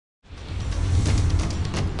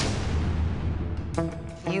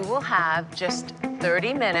will have just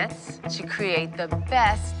 30 minutes to create the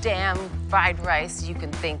best damn fried rice you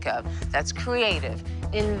can think of. That's creative,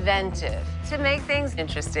 inventive. To make things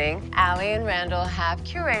interesting, Allie and Randall have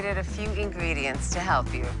curated a few ingredients to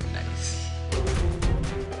help you. Nice.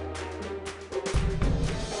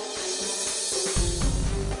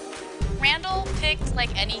 Randall picked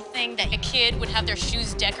like anything that a kid would have their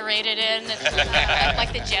shoes decorated in,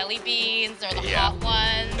 like the jelly beans or the hot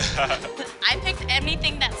ones. I picked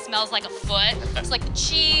anything that smells like a foot. It's like the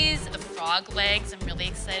cheese, the frog legs I'm really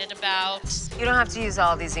excited about. You don't have to use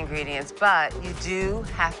all these ingredients, but you do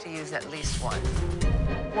have to use at least one.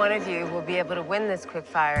 One of you will be able to win this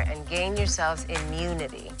quickfire and gain yourselves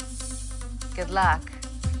immunity. Good luck.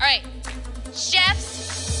 All right,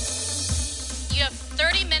 chefs, you have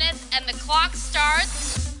 30 minutes and the clock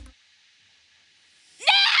starts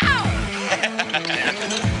now!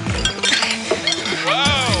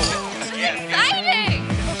 Whoa! Exciting!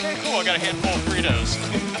 Okay, cool. I got a handful of Fritos.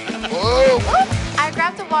 Whoa! I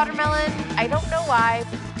grabbed a watermelon. I don't know why.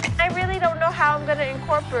 I really don't know how I'm gonna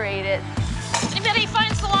incorporate it. Anybody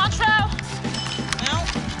find cilantro? No?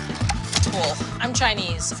 Cool. I'm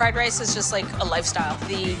Chinese. Fried rice is just like a lifestyle.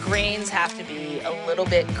 The grains have to be a little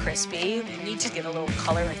bit crispy. You need to get a little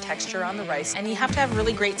color and texture on the rice, and you have to have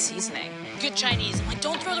really great seasoning. Good Chinese. I'm like,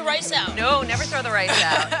 don't throw the rice out. No, never throw the rice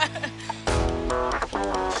out.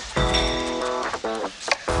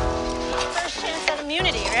 First chance at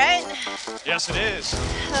immunity, right? Yes, it is.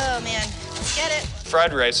 Oh, man. Let's get it.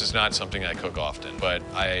 Fried rice is not something I cook often, but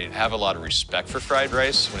I have a lot of respect for fried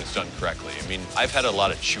rice when it's done correctly. I mean, I've had a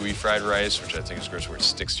lot of chewy fried rice, which I think is gross, where it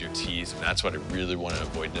sticks to your teeth, and that's what I really want to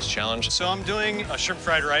avoid this challenge. So I'm doing a shrimp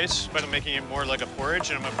fried rice, but I'm making it more like a porridge,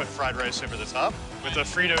 and I'm gonna put fried rice over the top with a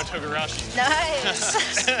Frito Togarashi.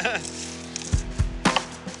 Nice.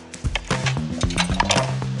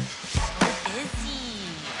 Busy.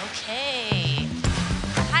 Okay.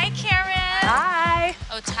 Hi, Karen. Hi.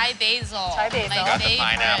 Oh, Thai basil. Thai basil. My Got the favorite.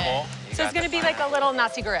 pineapple. So it's gonna be like a little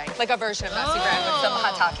nasi goreng, like a version of nasi goreng with some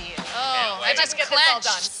hataki. Oh, I just get this all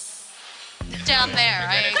clenched down there.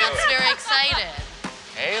 I got very excited.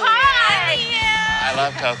 Hey, Hi, Leanne. Leanne. I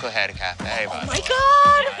love Coco Head Cafe. Oh my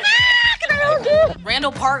God!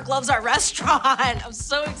 Randall Park loves our restaurant. I'm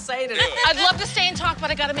so excited. I'd love to stay and talk,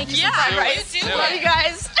 but I gotta make you some Yeah, fried rice. you do Love it. you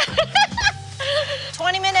guys.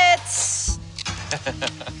 20 minutes.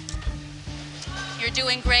 You're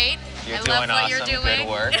doing great. You're I doing love what awesome. you're doing. Good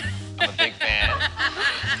work. I'm a big fan.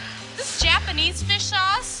 This is Japanese fish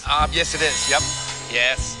sauce. Yes, it is. Yep.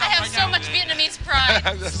 Yes. I have so much Vietnamese pride.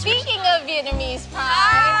 Speaking of Vietnamese pride.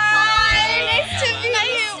 Hi. Nice to meet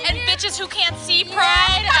you. And bitches who can't see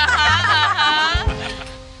pride.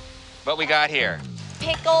 What we got here?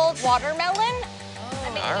 Pickled watermelon.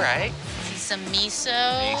 All right. See some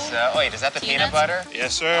miso. Lisa. Wait, is that the peanut Peanuts? butter?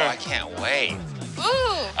 Yes, Oh, sir. I can't wait. Ooh.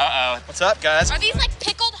 Uh-oh. What's up, guys? Are these like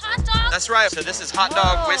pickled hot dogs? That's right. So this is hot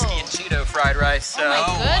dog, Whoa. whiskey, and Cheeto fried rice. So. Oh my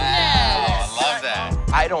goodness. Oh, I love that.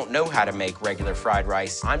 I don't know how to make regular fried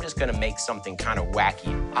rice. I'm just gonna make something kind of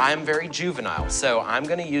wacky. I'm very juvenile, so I'm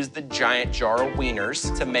gonna use the giant jar of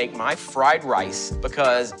wieners to make my fried rice,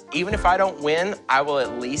 because even if I don't win, I will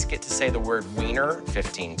at least get to say the word wiener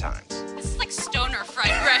 15 times. This is like stoner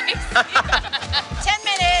fried rice. 10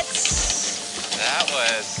 minutes. That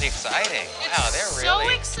was exciting. Wow, they're So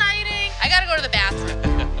really... exciting. I gotta go to the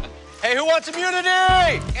bathroom. Hey, who wants immunity?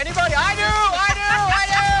 Anybody? I do!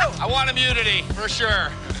 I want immunity, for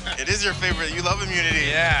sure. It is your favorite. You love immunity.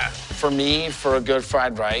 Yeah. For me, for a good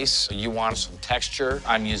fried rice, you want some texture.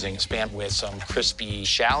 I'm using Spam with some crispy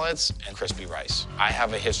shallots and crispy rice. I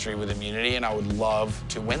have a history with immunity, and I would love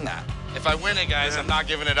to win that. If I win it, guys, I'm not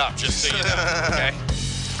giving it up, just so you know, okay?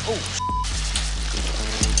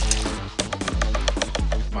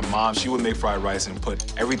 My mom, she would make fried rice and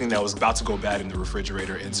put everything that was about to go bad in the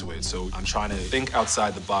refrigerator into it. So I'm trying to think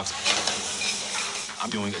outside the box. I'm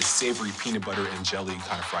doing a savory peanut butter and jelly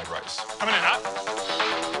kind of fried rice. Coming in hot.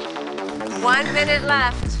 1 minute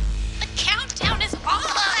left. The countdown is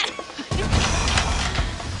on.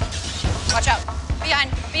 Watch out.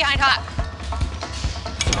 Behind hot.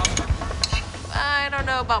 I don't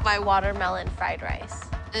know about my watermelon fried rice.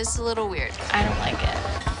 It's a little weird. I don't like it.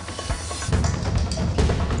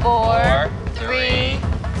 4, 3,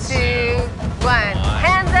 2, 1.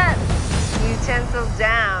 Hands up. Utensils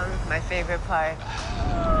down. My favorite part.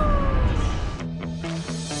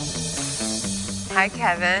 Hi,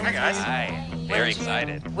 Kevin. Hi, guys. Hi. Very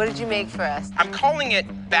excited. What did you make for us? I'm calling it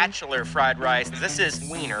bachelor fried rice. This is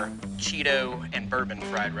wiener, Cheeto, and bourbon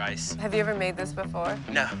fried rice. Have you ever made this before?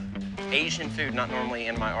 No, Asian food not normally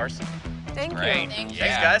in my arsenal. Thank Great. you. Thank you.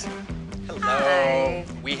 Thanks, guys. Hello. Hi.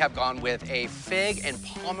 We have gone with a fig and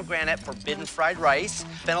pomegranate forbidden fried rice,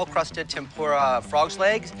 fennel-crusted tempura frog's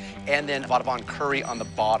legs, and then Vadavon curry on the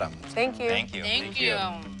bottom. Thank you. Thank you. Thank you.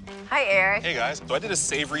 Hi, Eric. Hey guys, so I did a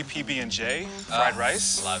savory PB&J fried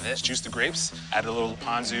rice. Love it. Juiced the grapes, added a little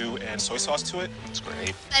ponzu and soy sauce to it. It's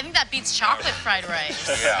great. I think that beats chocolate fried rice.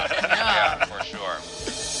 Yeah, for sure.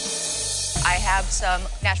 I have some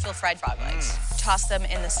Nashville fried frog legs. Tossed them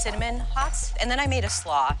in the cinnamon hots, and then I made a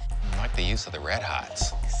slaw. I like the use of the red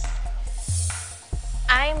hots.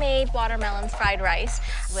 I made watermelon fried rice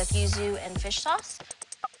with yuzu and fish sauce.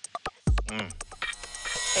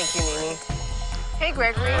 Thank you, Nini. Hey,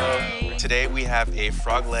 Gregory. Today we have a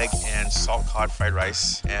frog leg and salt cod fried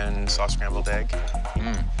rice and soft scrambled egg.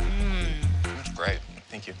 That's great.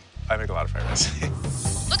 Thank you. I make a lot of fried rice.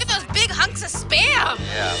 Look at those big hunks of Spam.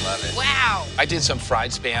 Yeah, I love it. Wow. I did some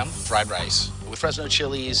fried Spam, fried rice, with Fresno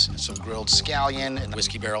chilies, some grilled scallion, and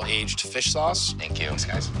whiskey barrel aged fish sauce. Thank you. Thanks,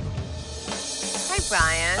 guys. Hi,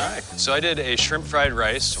 Brian. Hi. So I did a shrimp fried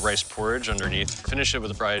rice porridge underneath. Finished it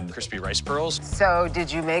with fried crispy rice pearls. So,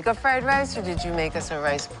 did you make a fried rice or did you make us a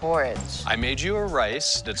rice porridge? I made you a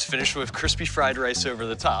rice that's finished with crispy fried rice over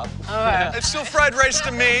the top. All right. It's still fried rice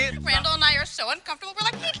to me. Randall and I are so uncomfortable. We're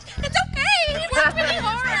like, it's okay. We worked really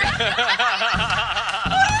hard.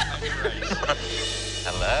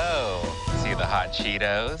 Hello. See the hot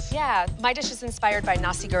Cheetos? Yeah, my dish is inspired by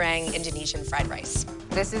nasi goreng Indonesian fried rice.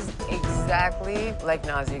 This is exactly like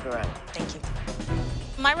nasi goreng. Thank you.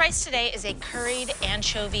 My rice today is a curried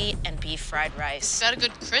anchovy and beef fried rice. Got a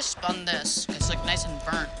good crisp on this. It's like nice and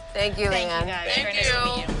burnt. Thank you, Thank Leanne. you, guys. Thank Very nice to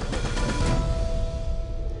meet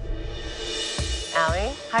you.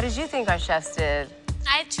 Allie, how did you think our chefs did?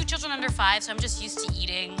 I have 2 children under 5, so I'm just used to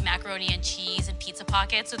eating macaroni and cheese and pizza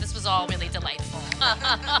pockets, so this was all really delightful.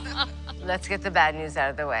 Let's get the bad news out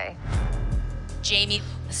of the way. Jamie,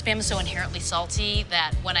 the Spam is so inherently salty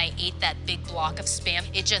that when I ate that big block of Spam,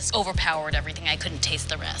 it just overpowered everything. I couldn't taste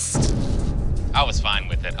the rest. I was fine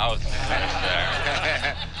with it. I was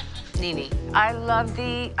there. Nini, I love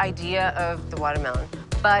the idea of the watermelon,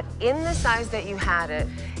 but in the size that you had it,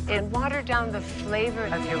 it watered down the flavor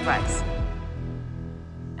of your rice.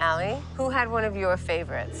 Allie, who had one of your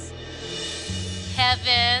favorites?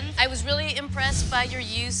 Kevin, I was really impressed by your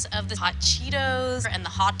use of the hot Cheetos and the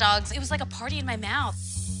hot dogs. It was like a party in my mouth.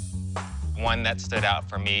 One that stood out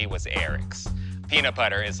for me was Eric's. Peanut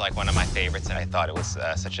butter is like one of my favorites, and I thought it was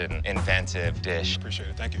such an inventive dish. Appreciate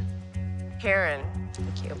it. Thank you. Karen,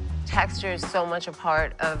 thank you. Texture is so much a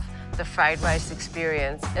part of the fried rice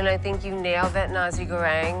experience, and I think you nailed that nasi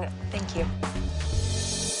goreng. Thank you.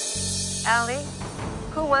 Allie,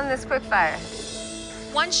 who won this quickfire?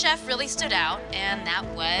 One chef really stood out, and that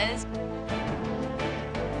was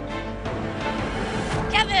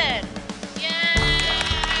Kevin.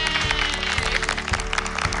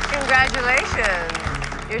 Congratulations.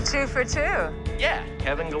 You're 2 for 2. Yeah,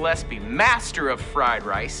 Kevin Gillespie, master of fried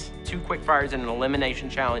rice. 2 quickfires and an elimination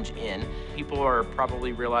challenge in. People are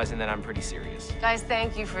probably realizing that I'm pretty serious. Guys,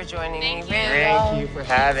 thank you for joining me. Thank you. Randall, Thank you for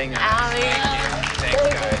having us. Allie, Thank you.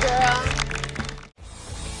 Thanks, guys. girl.